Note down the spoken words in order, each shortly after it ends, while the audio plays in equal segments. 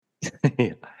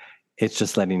Yeah. It's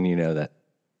just letting you know that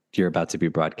you're about to be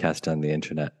broadcast on the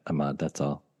internet, Ahmad. That's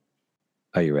all.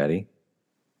 Are you ready?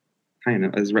 I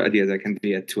know, as ready as I can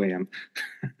be at 2 a.m.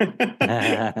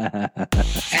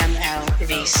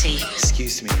 MLVC.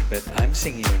 Excuse me, but I'm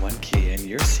singing in one key and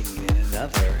you're singing in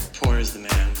another. Poor is the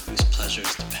man whose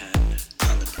pleasures depend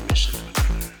on the permission of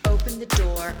another. Open the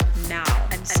door now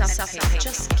and suffocate.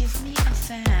 Just give me a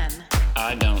fan.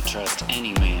 I don't trust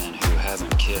any man who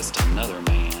hasn't kissed another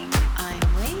man. I'm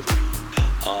waiting.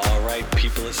 All right,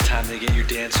 people, it's time to get your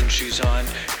dancing shoes on.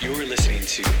 You're listening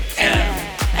to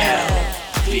MLVC.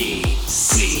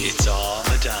 It's all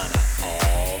Madonna,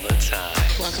 all the time.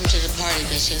 Welcome to the party,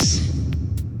 bitches.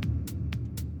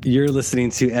 You're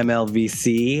listening to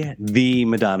MLVC, the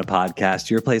Madonna podcast,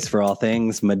 your place for all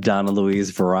things Madonna Louise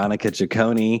Veronica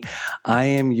Ciccone. I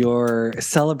am your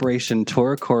celebration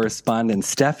tour correspondent,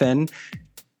 Stefan.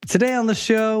 Today on the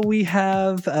show, we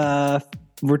have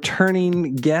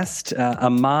returning guest,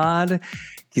 Ahmad.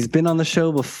 He's been on the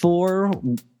show before.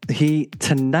 He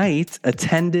tonight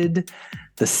attended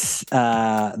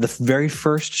the very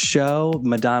first show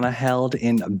Madonna held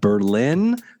in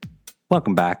Berlin.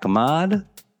 Welcome back, Ahmad.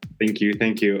 Thank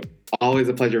you. Always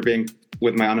a pleasure being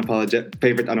with my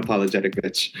favorite unapologetic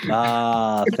bitch.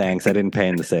 Thanks. I didn't pay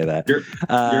him to say that.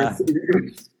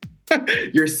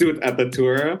 Your suit at the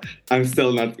tour, I'm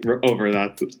still not over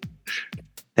that.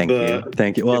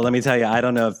 Thank you. Well, let me tell you, I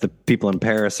don't know if the people in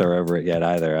Paris are over it yet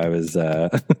either. I was the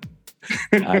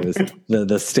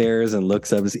stares and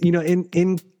looks. I was,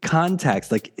 in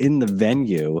context, like in the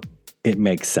venue, it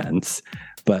makes sense,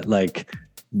 but like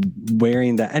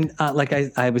wearing that, and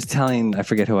I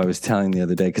forget who I was telling the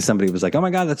other day, because somebody was like, "Oh my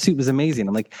God, that suit was amazing."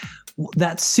 I'm like,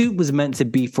 that suit was meant to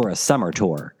be for a summer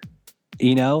tour,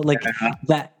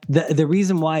 that the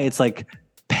reason why it's like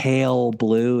pale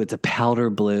blue, it's a powder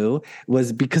blue,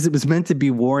 was because it was meant to be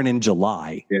worn in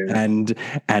July and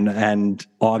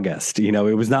August. It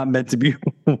was not meant to be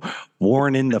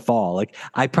worn in the fall. Like,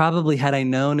 I probably, had I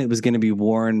known it was going to be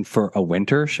worn for a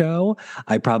winter show,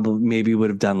 I probably maybe would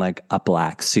have done like a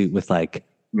black suit with like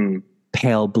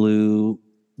pale blue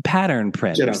pattern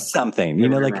print or something.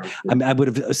 I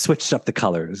would have switched up the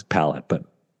colors palette, but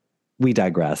we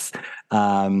digress.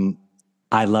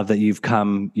 I love that you've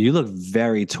come. You look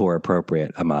very tour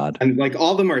appropriate, Ahmad. And like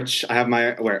all the merch, I have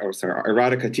my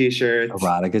erotica t-shirt.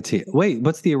 Wait,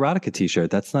 what's the erotica t-shirt?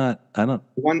 That's not. I don't.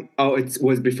 It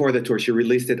was before the tour. She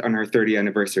released it on her 30th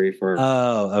anniversary for.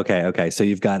 Oh, okay. So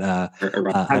you've got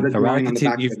erotica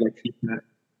t-shirt.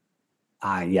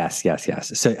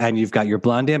 Yes. So, and you've got your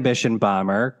Blonde Ambition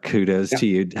bomber. Kudos to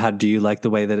you. How do you like the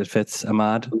way that it fits,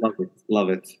 Ahmad? Love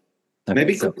it. Okay,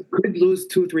 maybe could lose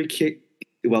 2-3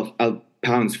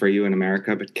 pounds for you in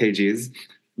America, but kgs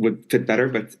would fit better,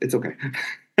 but it's okay.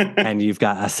 And you've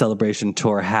got a celebration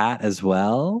tour hat as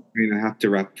well. I have to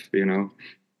rep,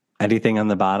 Anything on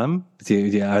the bottom?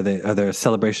 Are there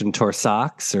celebration tour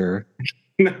socks or?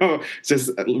 No,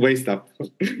 just waist up.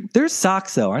 There's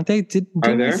socks though, aren't they?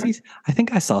 Are there? I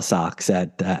think I saw socks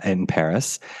in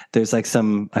Paris. There's like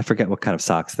I forget what kind of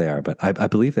socks they are, but I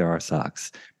believe there are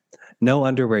socks. No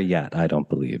underwear yet, I don't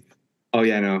believe. Oh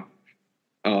yeah, no.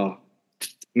 Oh,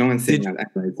 no one's saying that.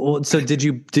 Well, so did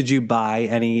you buy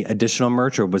any additional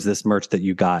merch, or was this merch that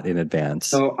you got in advance?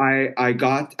 So I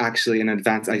got actually in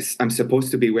advance. I'm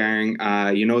supposed to be wearing,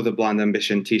 the Blonde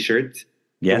Ambition t-shirt.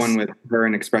 Yes. The one with her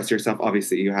and Express Yourself.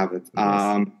 Obviously, you have it.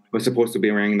 Yes. Was supposed to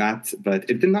be wearing that, but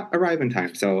it did not arrive in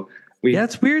time. So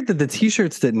it's weird that the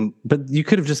t-shirts didn't. But you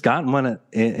could have just gotten one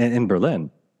in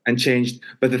Berlin and changed.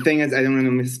 But the thing is, I don't want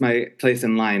to miss my place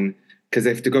in line, because I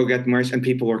have to go get merch and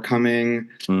people were coming.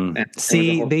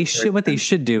 See, what they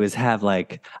should do is have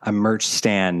like a merch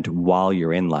stand while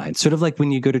you're in line. Sort of like when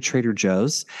you go to Trader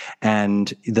Joe's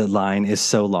and the line is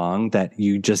so long that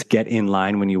you just get in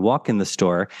line when you walk in the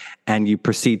store and you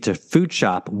proceed to food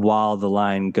shop while the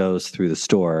line goes through the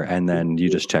store, and then you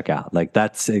just check out. Like,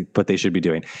 that's what they should be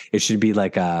doing. It should be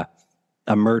like a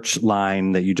merch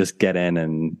line that you just get in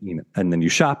and then you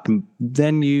shop, and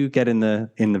then you get in the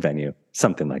venue.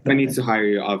 Something like that. I need to hire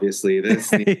you, obviously.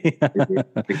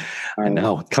 I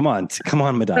know. Come on,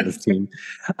 Madonna's team.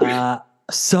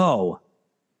 So,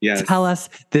 yes. Tell us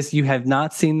this. You have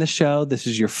not seen the show. This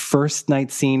is your first night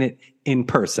seeing it in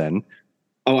person.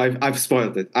 Oh, I've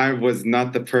spoiled it. I was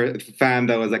not the fan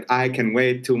that was like, I can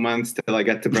wait 2 months till I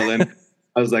get to Berlin.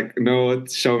 I was like, no,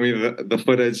 show me the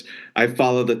footage. I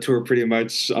followed the tour pretty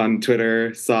much on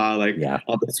Twitter, saw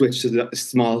all the switches,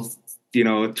 small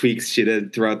tweaks she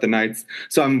did throughout the nights.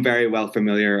 So I'm very well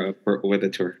familiar with the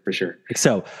tour for sure.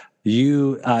 So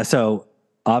so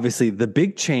obviously the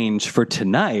big change for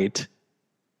tonight.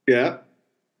 Yeah.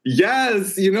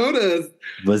 Yes, you noticed.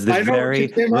 Was the I know she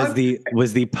came out.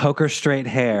 was the poker straight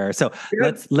hair. So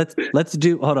Yes. let's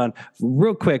do, hold on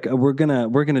real quick. We're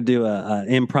gonna do a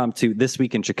impromptu this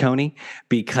week in Chicone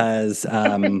because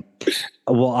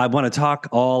well, I want to talk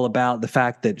all about the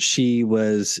fact that she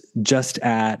was just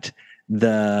at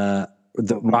the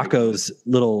Rocco's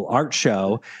little art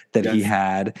show that he Yes.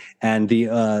 had, and the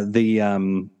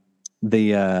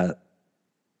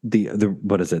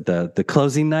what is it, the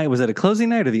closing night, was it a closing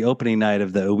night or the opening night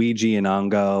of the Ouija and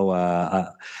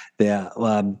Ongo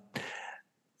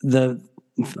the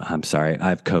I'm sorry, I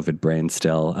have COVID brain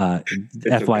still.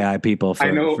 FYI, okay. people,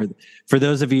 I know. for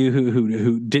those of you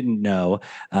who didn't know,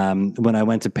 when I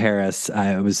went to Paris,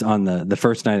 I was on the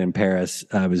first night in Paris.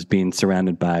 I was being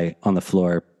surrounded by, on the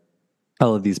floor,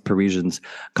 all of these Parisians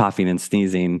coughing and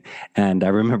sneezing, and I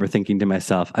remember thinking to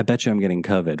myself, I bet you I'm getting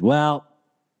COVID. Well,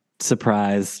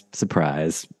 surprise,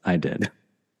 surprise, I did.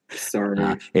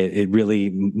 Sorry. It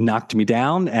really knocked me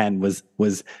down and was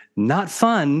not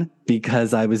fun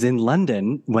because I was in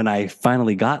London when I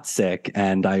finally got sick,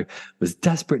 and I was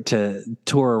desperate to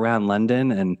tour around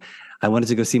London, and I wanted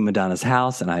to go see Madonna's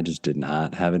house, and I just did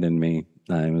not have it in me.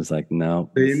 I was like, no.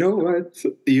 So you know what?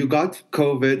 You got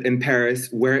COVID in Paris,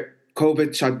 where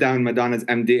COVID shut down Madonna's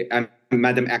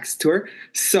Madame X tour.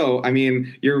 So I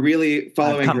mean, you're really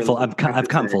following. I've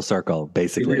come full circle,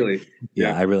 basically. Really?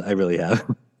 Yeah, I really have.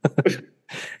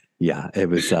 Yeah, it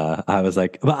was. I was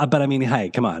like, but I mean, hey,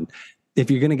 come on.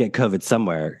 If you're gonna get COVID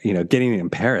somewhere, getting it in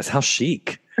Paris, how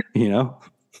chic, I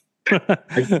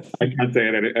can't say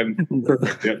it. I'm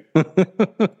perfect. Yeah.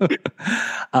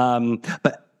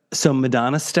 But so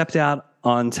Madonna stepped out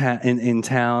in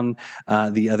town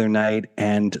the other night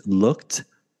and looked,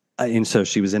 and so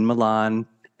she was in Milan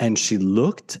and she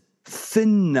looked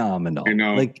phenomenal. I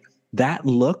know. Like that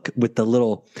look with the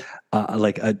little,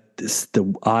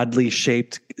 the oddly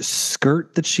shaped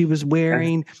skirt that she was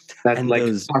wearing. That's and like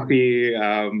those puffy.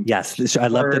 Yes, I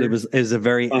loved it. It was a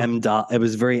very it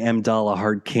was very M. Dalla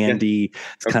hard candy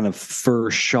kind of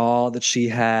fur shawl that she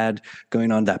had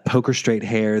going on, that poker straight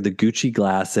hair, the Gucci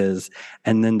glasses,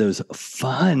 and then those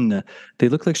fun. They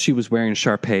looked like she was wearing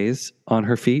Sharpays on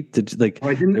her feet. They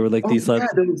were like those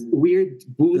weird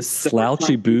boots,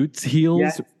 slouchy boots,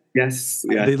 heels. Yes.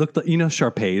 They looked like,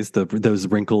 Sharpays, those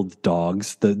wrinkled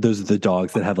dogs. Those are the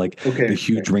dogs that have the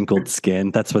huge wrinkled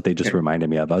skin. That's what they just reminded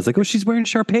me of. I was like, oh, she's wearing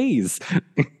Sharpays.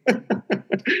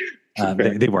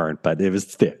 They weren't, but it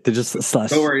was. They're just slash.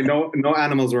 Don't worry, no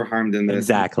animals were harmed in this.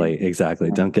 Exactly.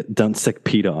 Yeah. Don't sick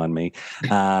PETA on me.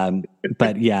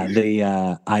 But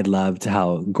yeah, I loved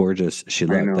how gorgeous she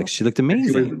looked. Like she looked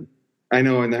amazing. I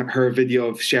know, and her video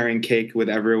of sharing cake with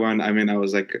everyone. I mean, I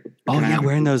was like, oh yeah,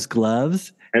 wearing those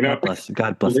gloves. I know.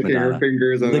 God bless licking Madonna. her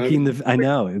fingers. I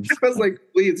know. I was like,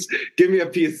 please give me a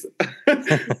piece.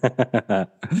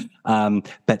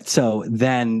 But so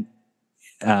then,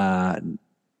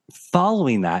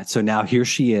 following that, so now here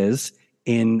she is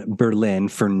in Berlin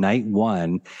for night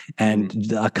one,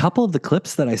 and a couple of the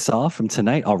clips that I saw from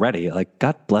tonight already, like,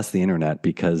 God bless the internet,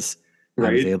 because I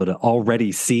was able to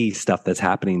already see stuff that's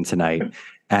happening tonight,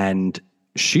 and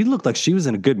she looked like she was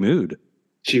in a good mood.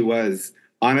 She was.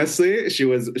 Honestly, she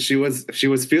was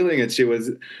feeling it. She was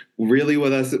really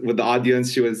with us, with the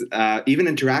audience. She was even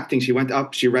interacting. She went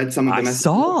up. She read some of the messages.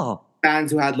 Saw fans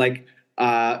who had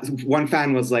one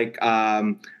fan was like,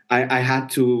 I had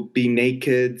to be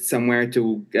naked somewhere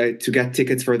to get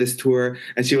tickets for this tour,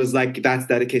 and she was like, that's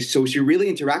dedication. So she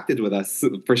really interacted with us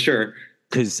for sure.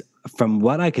 Because from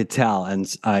what I could tell,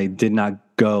 and I did not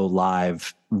go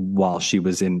live while she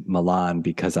was in Milan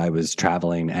because I was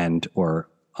traveling or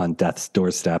on death's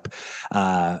doorstep.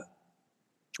 But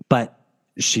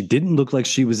she didn't look like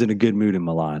she was in a good mood in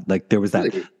Milan. Like there was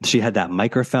she had that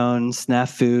microphone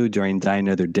snafu during Die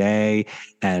Another Day.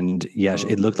 And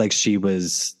it looked like she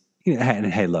was, and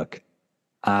hey, look,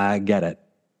 I get it.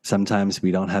 Sometimes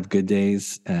we don't have good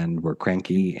days and we're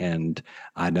cranky. And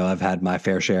I know I've had my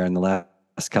fair share in the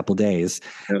last couple of days.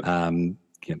 Yep.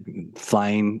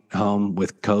 Flying home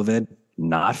with COVID,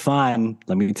 not fun,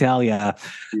 let me tell you.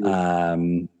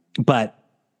 But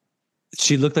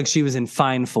she looked like she was in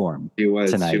fine form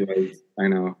tonight. She was. I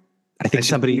know. I think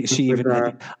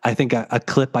I think a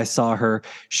clip I saw her,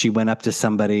 she went up to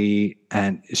somebody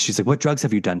and she's like, what drugs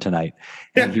have you done tonight?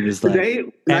 And he was like,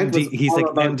 he's like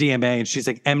MDMA. And she's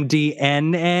like,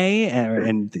 MDNA?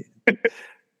 And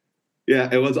yeah,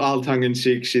 it was all tongue in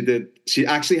cheek. She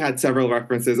actually had several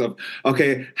references of,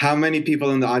 okay, how many people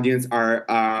in the audience are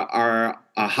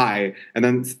high? And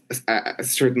then a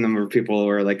certain number of people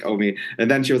were like, oh, me. And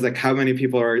then she was like, how many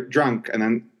people are drunk? And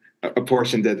then a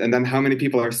portion did, and then how many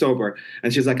people are sober?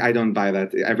 And she's like, I don't buy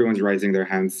that. Everyone's raising their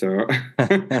hands. So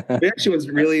yeah, she was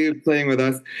really playing with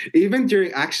us. Even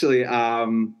during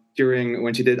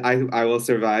when she did I Will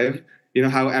Survive. You know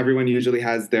how everyone usually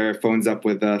has their phones up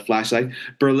with a flashlight?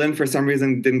 Berlin, for some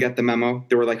reason, didn't get the memo.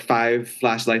 There were like 5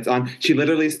 flashlights on. She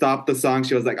literally stopped the song.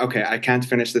 She was like, okay, I can't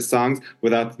finish this song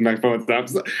without my phone up.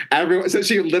 So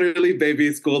she literally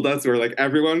baby schooled us. We're like,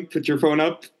 everyone, put your phone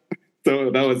up. So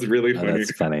that was really funny.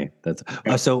 That's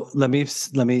funny. So let me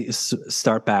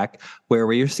start back. Where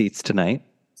were your seats tonight?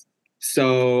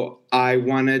 So I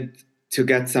wanted to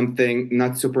get something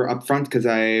not super upfront because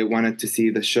I wanted to see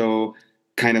the show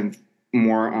kind of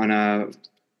more on a,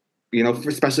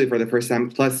 especially for the first time.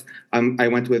 Plus, I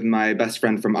went with my best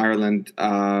friend from Ireland,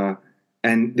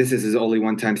 and this is his only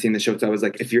one time seeing the show. So I was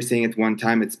like, if you're seeing it one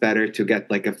time, it's better to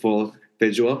get like a full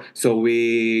visual. So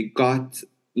we got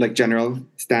like general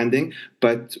standing,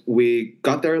 but we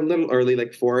got there a little early,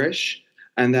 like 4-ish,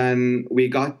 and then we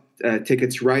got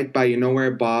tickets right by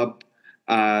where Bob.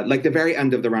 Like the very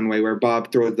end of the runway where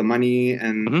Bob throws the money,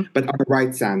 but on the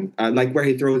right side, like where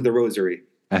he throws the rosary.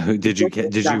 Did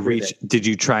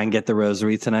you try and get the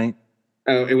rosary tonight?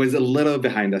 Oh, it was a little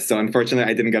behind us, so unfortunately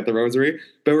I didn't get the rosary.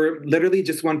 But we're literally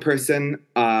just one person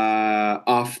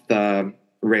off the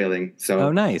railing.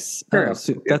 So nice.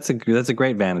 So that's a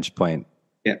great vantage point.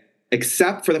 Yeah,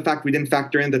 except for the fact we didn't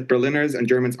factor in that Berliners and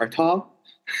Germans are tall.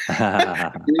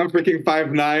 I'm freaking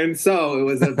 5'9", so it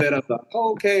was a bit of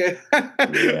okay.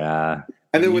 Yeah.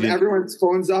 And then with everyone's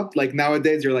phones up, like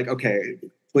nowadays, you're like, okay,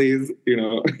 please,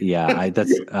 Yeah,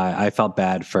 I felt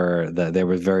bad for there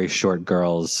were very short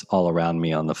girls all around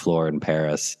me on the floor in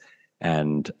Paris,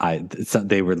 and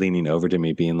they were leaning over to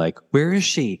me, being like, "Where is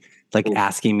she?" Like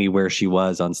asking me where she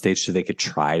was on stage so they could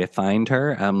try to find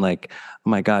her. I'm like, "Oh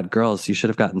my God, girls, you should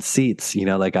have gotten seats."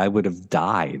 Like I would have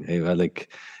died.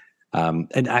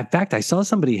 And in fact, I saw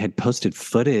somebody had posted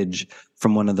footage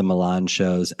from one of the Milan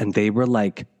shows, and they were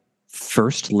like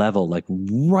first level, like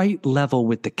right level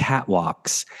with the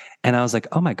catwalks. And I was like,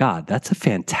 oh my God, that's a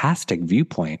fantastic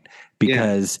viewpoint,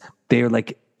 because they're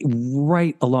like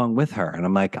right along with her. And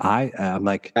I'm like,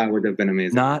 that would have been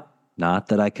amazing. Not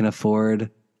that I can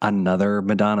afford another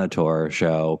Madonna tour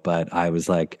show, but I was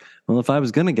like, well, if I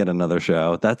was going to get another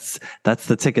show, that's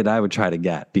the ticket I would try to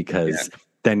get, because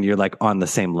then you're like on the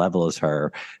same level as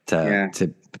her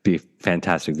to be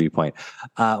fantastic viewpoint.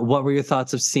 What were your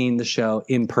thoughts of seeing the show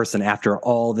in person after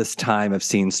all this time of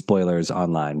seeing spoilers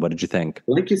online? What did you think?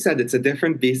 Like you said, it's a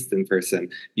different beast in person.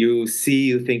 You see,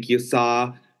 you think you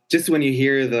saw, just when you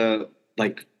hear the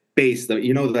like bass,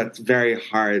 that's very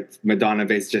hard Madonna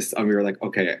bass, we were like,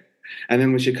 okay. And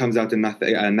then when she comes out and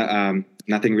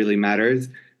nothing really matters,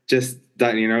 just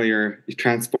that, you're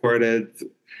transported.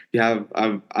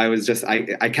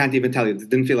 I can't even tell you. It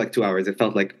didn't feel like 2 hours. It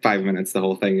felt like 5 minutes, the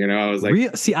whole thing. I was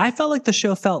like, See, I felt like the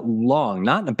show felt long,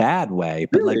 not in a bad way,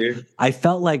 but really? Like I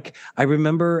felt like I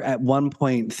remember at one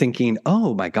point thinking,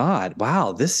 oh my God,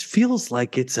 wow, this feels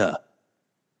like it's a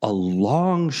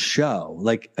long show.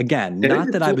 Like, again,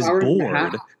 not that I was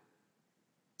bored.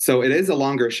 So it is a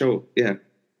longer show. Yeah.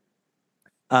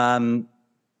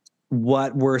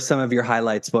 What were some of your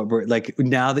highlights? What were, like,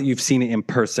 now that you've seen it in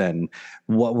person,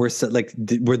 what were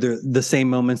were there the same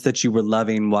moments that you were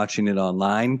loving watching it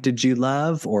online? Did you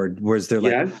love, or was there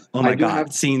like, oh my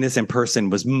God, seeing this in person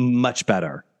was much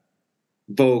better?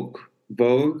 Vogue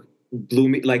blew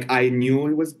me. Like, I knew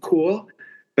it was cool,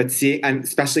 but and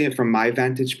especially from my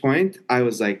vantage point, I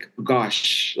was like,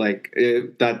 gosh, like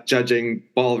that judging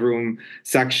ballroom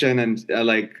section, and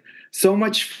like so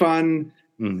much fun.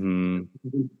 Mm-hmm.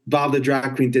 Bob the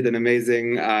drag queen did an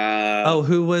amazing.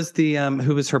 Who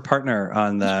was her partner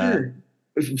on the? Sure.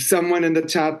 Someone in the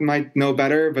chat might know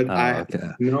better, but I have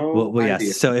no idea.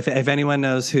 Yes. So if anyone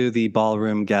knows who the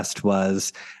ballroom guest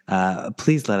was,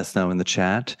 please let us know in the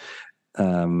chat.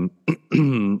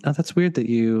 That's weird that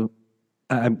you.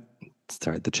 I'm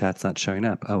sorry, the chat's not showing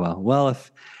up. Oh well. Well,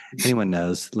 if anyone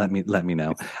knows, let me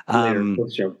know.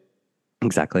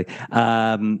 Exactly.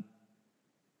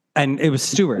 And it was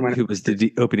Stuart who was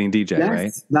the opening DJ,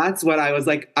 right? That's what I was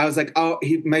like. I was like, oh,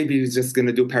 he's just going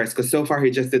to do Paris, because so far he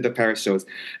just did the Paris shows.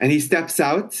 And he steps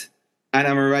out, and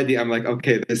I'm already, I'm like,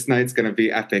 okay, this night's going to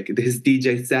be epic. His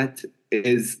DJ set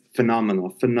is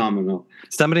phenomenal.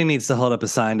 Somebody needs to hold up a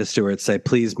sign to Stuart, say,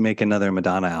 please make another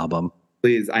Madonna album.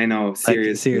 Please, I know,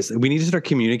 seriously. We need to start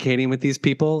communicating with these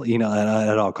people,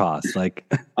 at all costs. Like,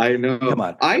 I know. Come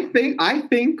on. I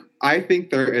think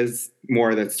there is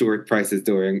more that Stuart Price is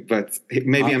doing, but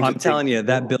maybe I'm telling you,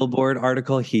 that Billboard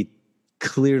article, he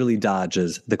clearly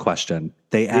dodges the question.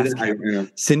 They He ask did- him, you know.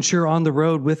 since you're on the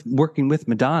road with working with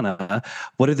Madonna,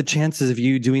 what are the chances of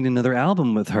you doing another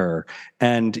album with her?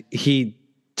 And he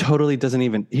totally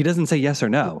he doesn't say yes or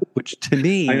no, which to I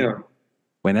me, know.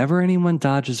 whenever anyone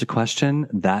dodges a question,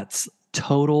 that's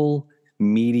total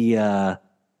media,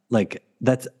 like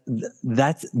that's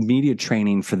media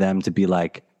training for them to be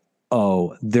like,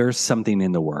 oh, there's something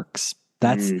in the works.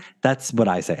 That's what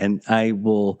I say. And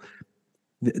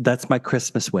that's my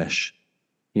Christmas wish,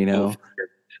 you know?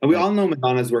 And we all know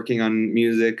Madonna's working on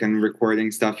music and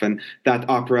recording stuff and that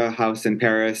opera house in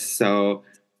Paris. So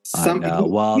I know.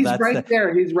 Well, he's that's right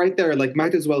there. He's right there. Like,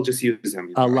 might as well just use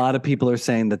him. A lot of people are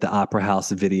saying that the opera house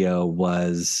video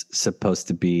was supposed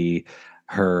to be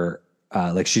her,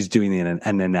 like she's doing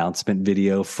an announcement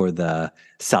video for the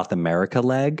South America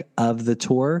leg of the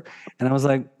tour. And I was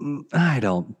like,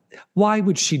 why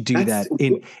would she do that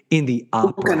in the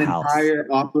opera house? Entire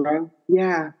opera.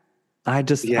 Yeah. I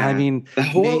mean, the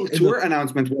whole tour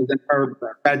announcement was in her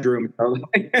bedroom. So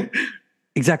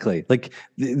exactly. Like,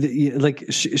 like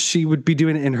she would be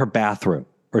doing it in her bathroom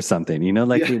or something, you know,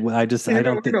 like I just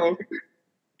don't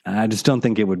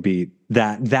think it would be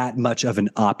that much of an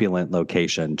opulent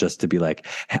location just to be like,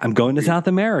 hey, I'm going to South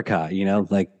America, you know,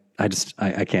 like I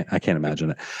can't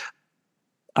imagine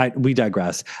it. We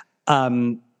digress.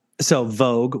 So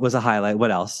Vogue was a highlight.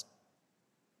 What else?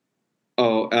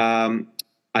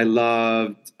 I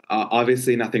loved,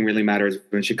 obviously Nothing Really Matters.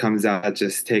 When she comes out, it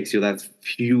just takes you that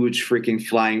huge freaking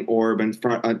flying orb on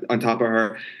top of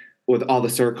her with all the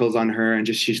circles on her, and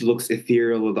just she looks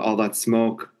ethereal with all that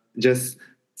smoke. Just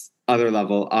other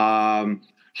level.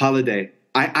 Holiday.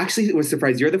 I actually was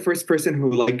surprised. You're the first person who,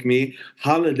 like me,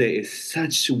 Holiday is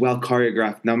such a well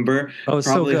choreographed number. Oh, it's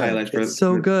probably so good. highlight for It's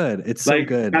so good. It's so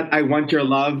good. That I Want Your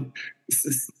Love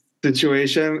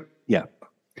situation. Yeah.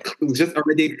 Just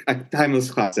already a timeless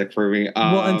classic for me.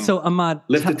 Well, and so Ahmad,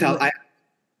 Live to Tell.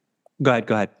 Go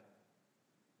ahead.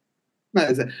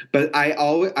 But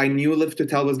I knew Live to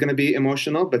Tell was going to be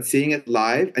emotional, but seeing it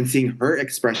live and seeing her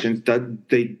expressions that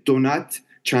they do not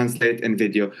translate in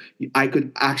video, I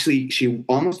could actually, she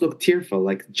almost looked tearful,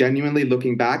 like genuinely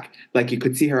looking back, like you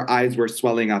could see her eyes were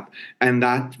swelling up, and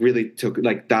that really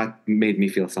that made me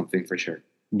feel something for sure.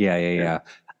 Yeah.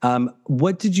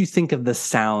 What did you think of the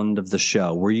sound of the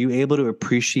show? Were you able to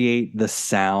appreciate the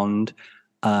sound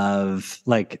of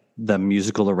like the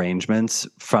musical arrangements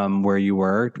from where you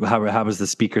were? How was the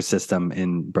speaker system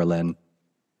in Berlin?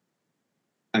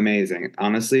 Amazing.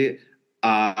 Honestly,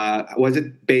 was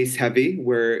it bass heavy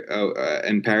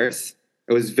in Paris?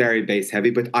 It was very bass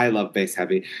heavy, but I love bass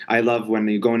heavy. I love when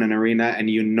you go in an arena and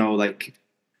you know, like,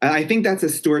 I think that's a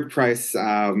Stuart Price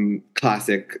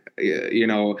classic, you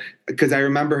know, because I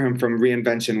remember him from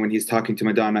Reinvention when he's talking to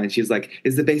Madonna and she's like,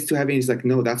 is the bass too heavy? And he's like,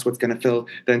 no, that's what's going to fill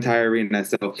the entire arena.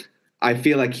 So I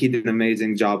feel like he did an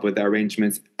amazing job with the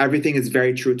arrangements. Everything is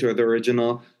very true to the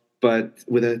original, but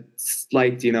with a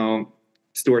slight, you know,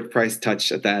 Stuart Price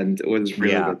touch at the end. It was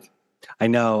really good. I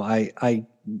know. I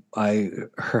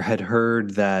had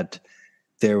heard that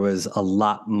there was a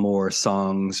lot more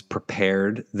songs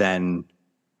prepared than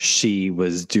she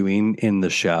was doing in the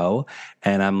show,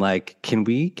 and I'm like, can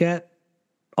we get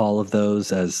all of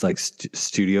those as like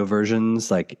studio versions,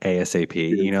 like ASAP?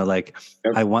 You know, like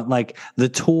I want like the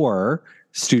tour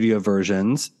studio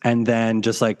versions, and then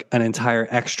just like an entire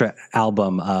extra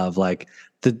album of like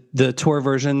the tour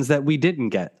versions that we didn't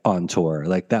get on tour.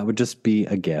 Like that would just be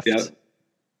a gift. Yep.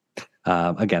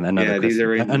 Again,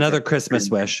 another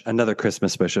Christmas wish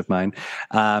of mine.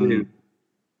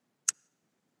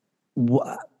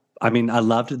 I mean, I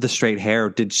loved the straight hair.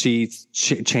 Did she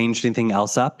change anything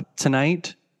else up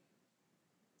tonight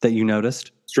that you noticed?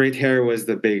 Straight hair was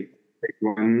the big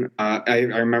one. I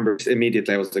remember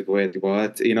immediately. I was like, "Wait,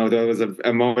 what?" You know, there was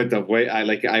a moment of wait.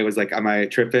 I was like, "Am I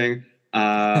tripping?"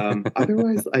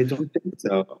 Otherwise, I don't think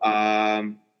so.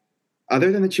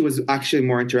 Other than that, she was actually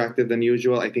more interactive than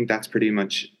usual. I think that's pretty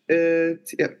much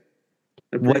it. Yeah.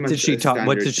 What did she talk?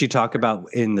 What did she talk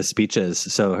about in the speeches?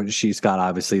 So she's got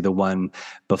obviously the one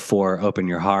before "Open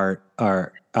Your Heart,"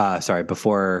 or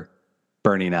before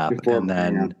 "Burning Up," and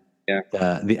then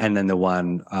the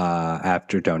one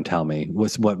after "Don't Tell Me."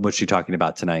 What was she talking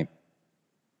about tonight?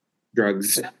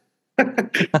 Drugs.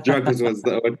 Drugs was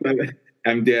what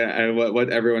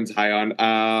everyone's high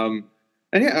on.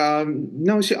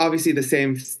 No, she obviously the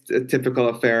same typical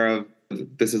affair of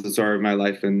this is the story of my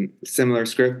life and similar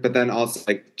script, but then also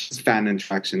like just fan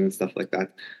interaction and stuff like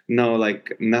that. No,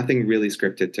 like nothing really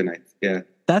scripted tonight. Yeah.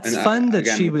 That's fun that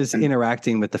she was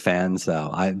interacting with the fans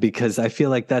though. Because I feel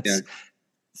like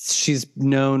she's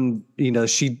known, you know,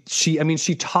 she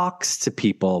talks to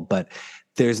people, but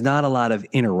there's not a lot of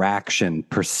interaction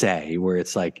per se, where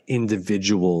it's like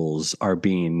individuals are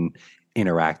being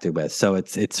interacted with. So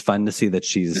it's fun to see that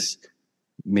she's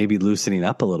maybe loosening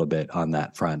up a little bit on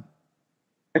that front.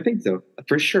 I think so,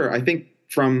 for sure. I think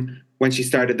from when she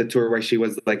started the tour, where she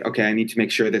was like, okay, I need to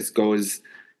make sure this goes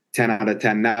 10 out of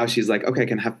 10. Now she's like, okay, I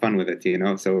can have fun with it, you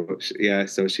know? So yeah,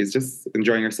 so she's just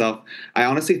enjoying herself. I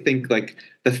honestly think like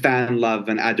the fan love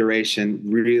and adoration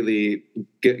really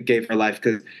gave her life,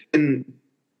 because in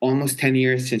almost 10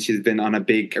 years since she's been on a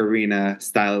big arena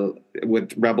style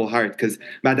with Rebel Heart, because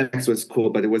Madonna was cool,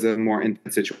 but it was a more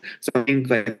intense situation. So I think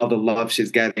like all the love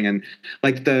she's getting, and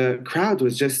like the crowd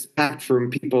was just packed from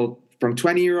people from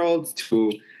 20-year-olds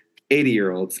to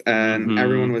 80-year-olds, and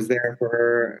everyone was there for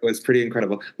her. It was pretty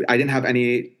incredible. I didn't have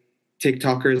any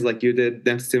TikTokers like you did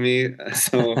next to me,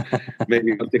 so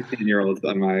maybe 16-year-olds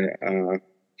on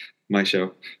my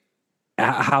show.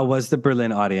 How was the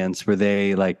Berlin audience? Were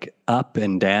they like up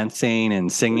and dancing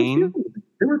and singing?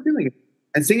 They were feeling it.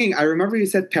 And singing. I remember you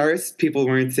said Paris people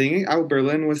weren't singing. Oh,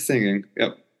 Berlin was singing.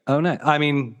 Yep. Oh, no. I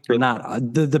mean,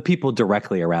 not the people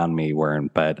directly around me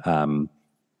weren't, but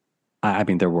I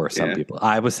mean, there were some people.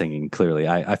 I was singing, clearly.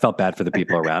 I felt bad for the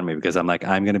people around me, because I'm like,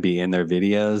 I'm going to be in their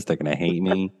videos. They're going to hate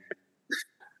me.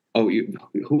 Oh,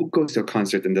 who goes to a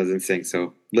concert and doesn't sing?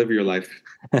 So live your life.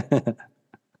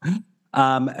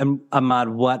 And Ahmad,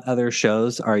 what other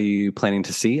shows are you planning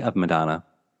to see of Madonna?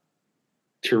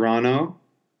 Toronto.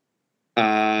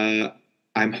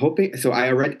 I'm hoping. So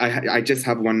I just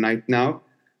have one night now,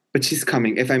 but she's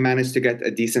coming. If I manage to get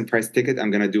a decent price ticket,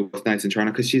 I'm gonna do both nights in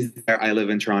Toronto, because she's there. I live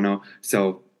in Toronto,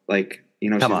 so like, you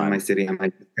know, she's in my city. I'm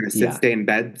like gonna stay in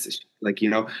bed, like, you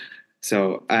know.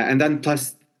 So and then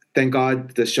plus, thank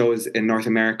God the shows in North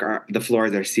America, the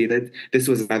floors are seated. This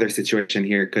was another situation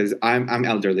here, because I'm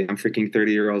elderly. I'm freaking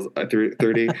 30.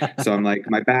 So I'm like,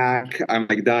 my back, I'm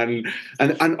like done.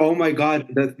 And oh my God,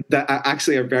 the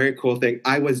actually a very cool thing.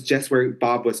 I was just where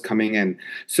Bob was coming in.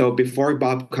 So before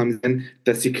Bob comes in,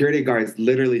 the security guards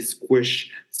literally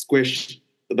squish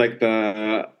like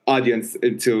the audience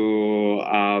into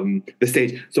the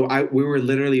stage. So we were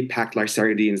literally packed like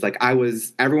sardines. Like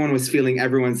everyone was feeling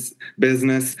everyone's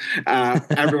business.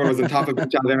 Everyone was on top of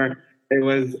each other. It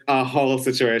was a whole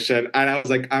situation. And I was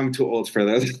like, I'm too old for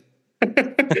this.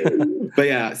 But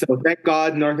yeah, so thank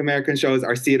God North American shows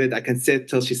are seated. I can sit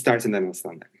till she starts and then I'll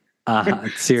stand there.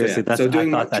 Seriously, I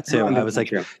thought that too. I was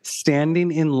like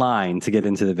standing in line to get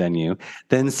into the venue,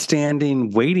 then standing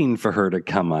waiting for her to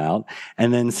come out,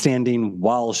 and then standing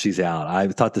while she's out. I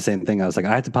thought the same thing. I was like,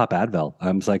 I had to pop Advil.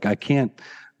 I was like, I can't.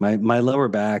 My lower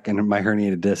back and my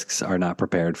herniated discs are not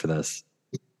prepared for this.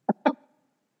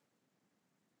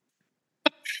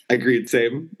 Agreed.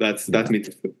 Same. That's me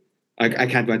too. I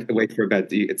can't wait for bed.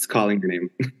 It's calling your name.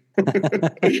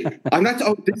 I'm not.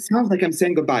 Oh, this sounds like I'm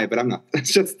saying goodbye, but I'm not.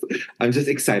 I'm just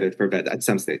excited for bed at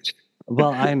some stage.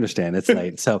 Well, I understand it's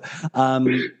late, so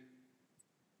I'm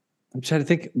trying to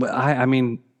think. I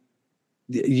mean,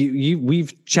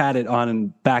 we've chatted on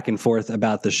and back and forth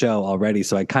about the show already,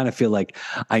 so I kind of feel like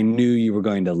I knew you were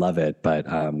going to love it. But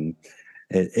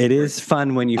it is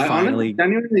fun when you finally. I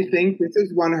genuinely think this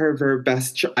is one of her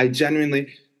best.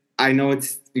 I know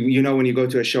it's, you know, when you go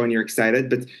to a show and you're excited,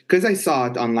 but because I saw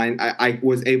it online, I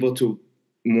was able to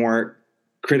more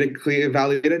critically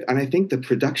evaluate it. And I think the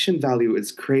production value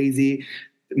is crazy.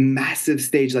 Massive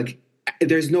stage. Like,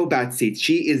 there's no bad seats.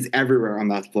 She is everywhere on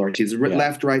that floor. She's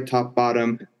left, right, top,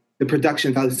 bottom. The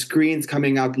production value, screens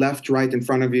coming out left, right, in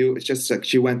front of you. It's just like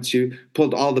she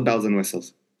pulled all the bells and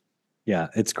whistles. Yeah,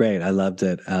 it's great. I loved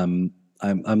it. I'm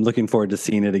looking forward to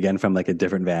seeing it again from like a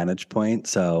different vantage point.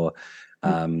 So,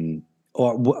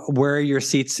 where are your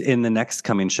seats in the next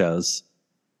coming shows?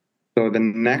 So the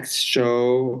next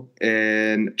show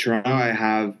in Toronto, I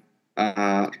have.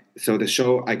 So the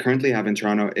show I currently have in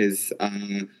Toronto is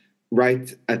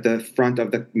right at the front of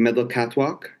the middle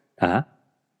catwalk. Uh-huh.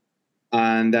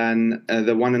 And then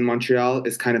the one in Montreal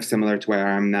is kind of similar to where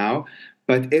I am now.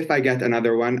 But if I get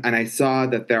another one, and I saw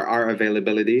that there are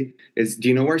availability, do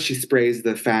you know where she sprays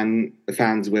the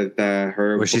fans with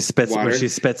her where she spits water? Where she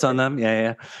spits on them?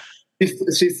 Yeah.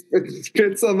 She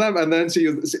spits on them, and then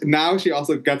she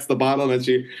also gets the bottle and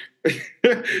she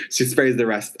sprays the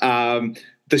rest.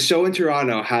 The show in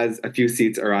Toronto has a few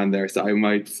seats around there, so I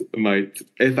might,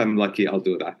 if I'm lucky, I'll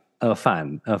do that. Oh,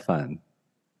 fun!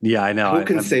 Yeah, I know. Who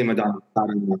can say Madonna?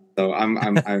 So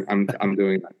I'm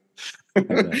doing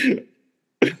that.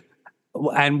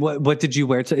 And what did you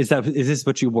wear? Is this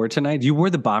what you wore tonight? You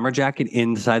wore the bomber jacket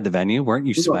inside the venue, weren't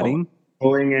you sweating?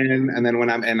 Going in, and then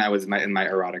when I'm in, I was in my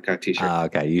erotica t-shirt.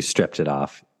 Okay, you stripped it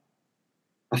off.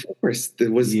 Of course,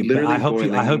 it was literally. I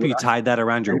hope you tied that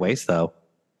around your waist, though.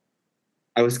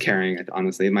 I was carrying it,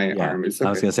 honestly. My arm is I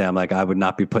was okay. gonna say, I'm like, I would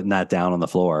not be putting that down on the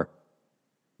floor.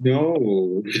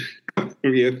 No.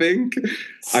 You think?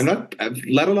 I'm not,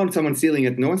 let alone someone stealing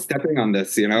it. No one's stepping on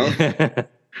this, you know?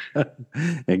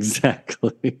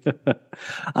 Exactly.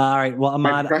 All right. Well,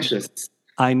 My Ahmad, precious.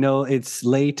 I know it's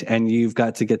late and you've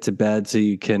got to get to bed so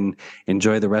you can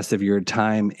enjoy the rest of your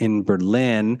time in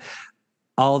Berlin.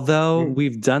 Although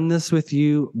we've done this with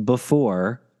you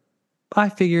before, I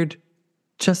figured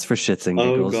just for shits and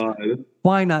Oh, giggles, God.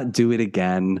 why not do it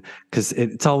again? Because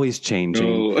it's always changing.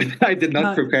 No, I did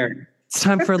not prepare. It's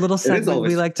time for a little segment we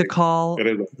always like to call It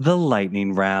is. the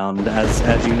lightning round.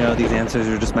 As you know, these answers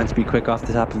are just meant to be quick off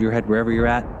the top of your head, wherever you're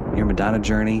at, your Madonna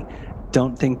journey.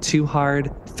 Don't think too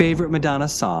hard. Favorite Madonna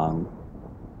song?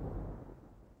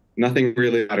 Nothing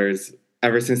really matters.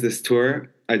 Ever since this tour,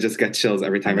 I just get chills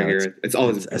every time I hear it. It's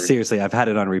always seriously, I've had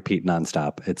it on repeat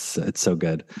nonstop. It's so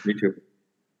good. Me too.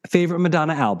 Favorite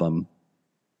Madonna album?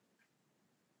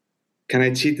 Can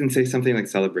I cheat and say something like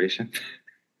Celebration?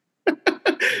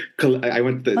 I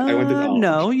went this all.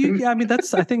 No, I mean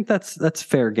I think that's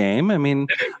fair game. I mean,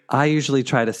 I usually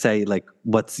try to say like,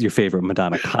 what's your favorite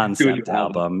Madonna concept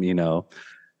album? You know,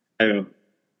 I know.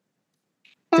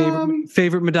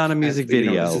 Favorite Madonna music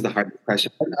video. This is the hardest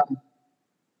question.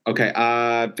 Okay,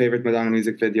 favorite Madonna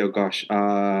music video. Gosh,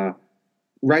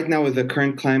 right now with the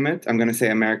current climate, I'm gonna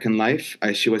say American Life.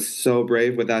 She was so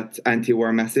brave with that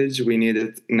anti-war message. We need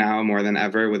it now more than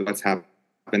ever with what's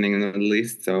happening in the Middle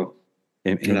East. So.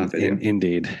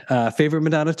 Indeed. Favorite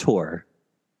Madonna tour?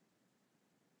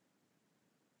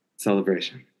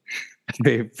 Celebration.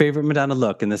 Favorite Madonna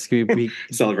look, and this could be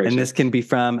Celebration. And this can be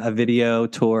from a video,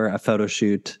 tour, a photo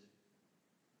shoot.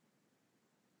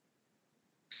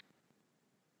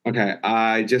 Okay,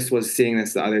 I just was seeing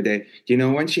this the other day. You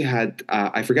know when she had,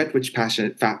 I forget which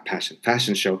fashion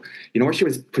show. You know where she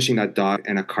was pushing that dog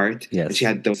in a cart? Yes. And she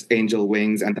had those angel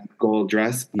wings and that gold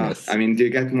dress. Yes. I mean, do you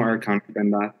get more iconic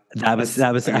than that? That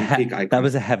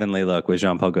was a heavenly look with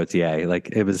Jean Paul Gaultier. Like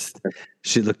it was,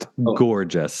 she looked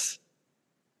gorgeous.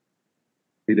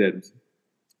 He did.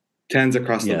 10s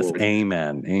across the board. Yes,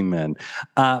 amen.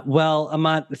 Well,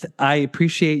 Ahmad, I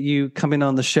appreciate you coming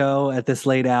on the show at this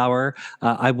late hour.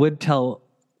 I would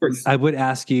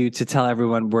ask you to tell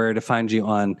everyone where to find you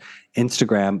on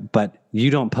Instagram, but you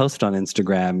don't post on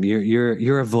Instagram.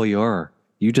 You're a voyeur.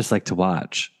 You just like to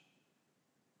watch.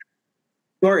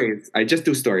 Stories. I just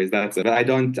do stories. That's it. I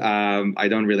don't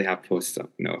really have posts up.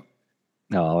 No.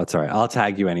 No, it's all right. I'll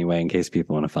tag you anyway in case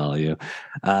people want to follow you.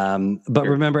 But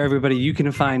remember, everybody, you can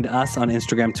find us on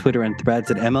Instagram, Twitter, and Threads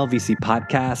at MLVC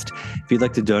Podcast. If you'd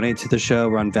like to donate to the show,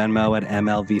 we're on Venmo at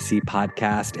MLVC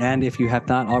Podcast. And if you have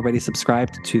not already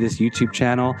subscribed to this YouTube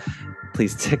channel,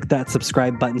 please tick that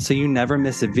subscribe button so you never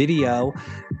miss a video,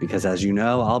 because as you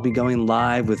know, I'll be going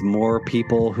live with more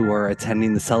people who are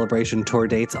attending the Celebration tour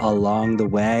dates along the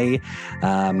way.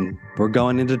 We're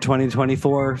going into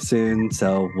 2024 soon,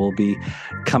 so we'll be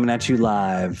coming at you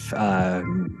live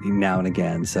now and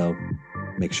again. So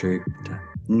make sure to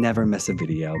never miss a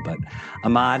video. But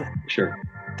Ahmad, sure.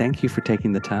 Thank you for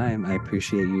taking the time. I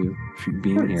appreciate you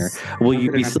being here. Will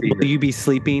you be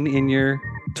sleeping in your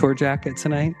tour jacket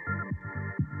tonight?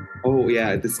 Oh,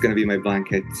 yeah, this is going to be my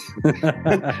blanket.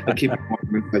 I'll keep it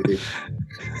warm and fuzzy.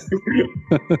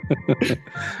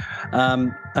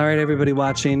 All right, everybody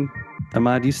watching.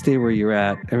 Ahmad, you stay where you're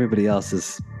at. Everybody else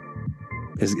is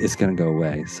going to go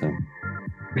away. So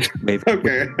wave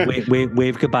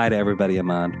goodbye to everybody,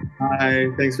 Ahmad. Hi,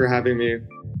 thanks for having me.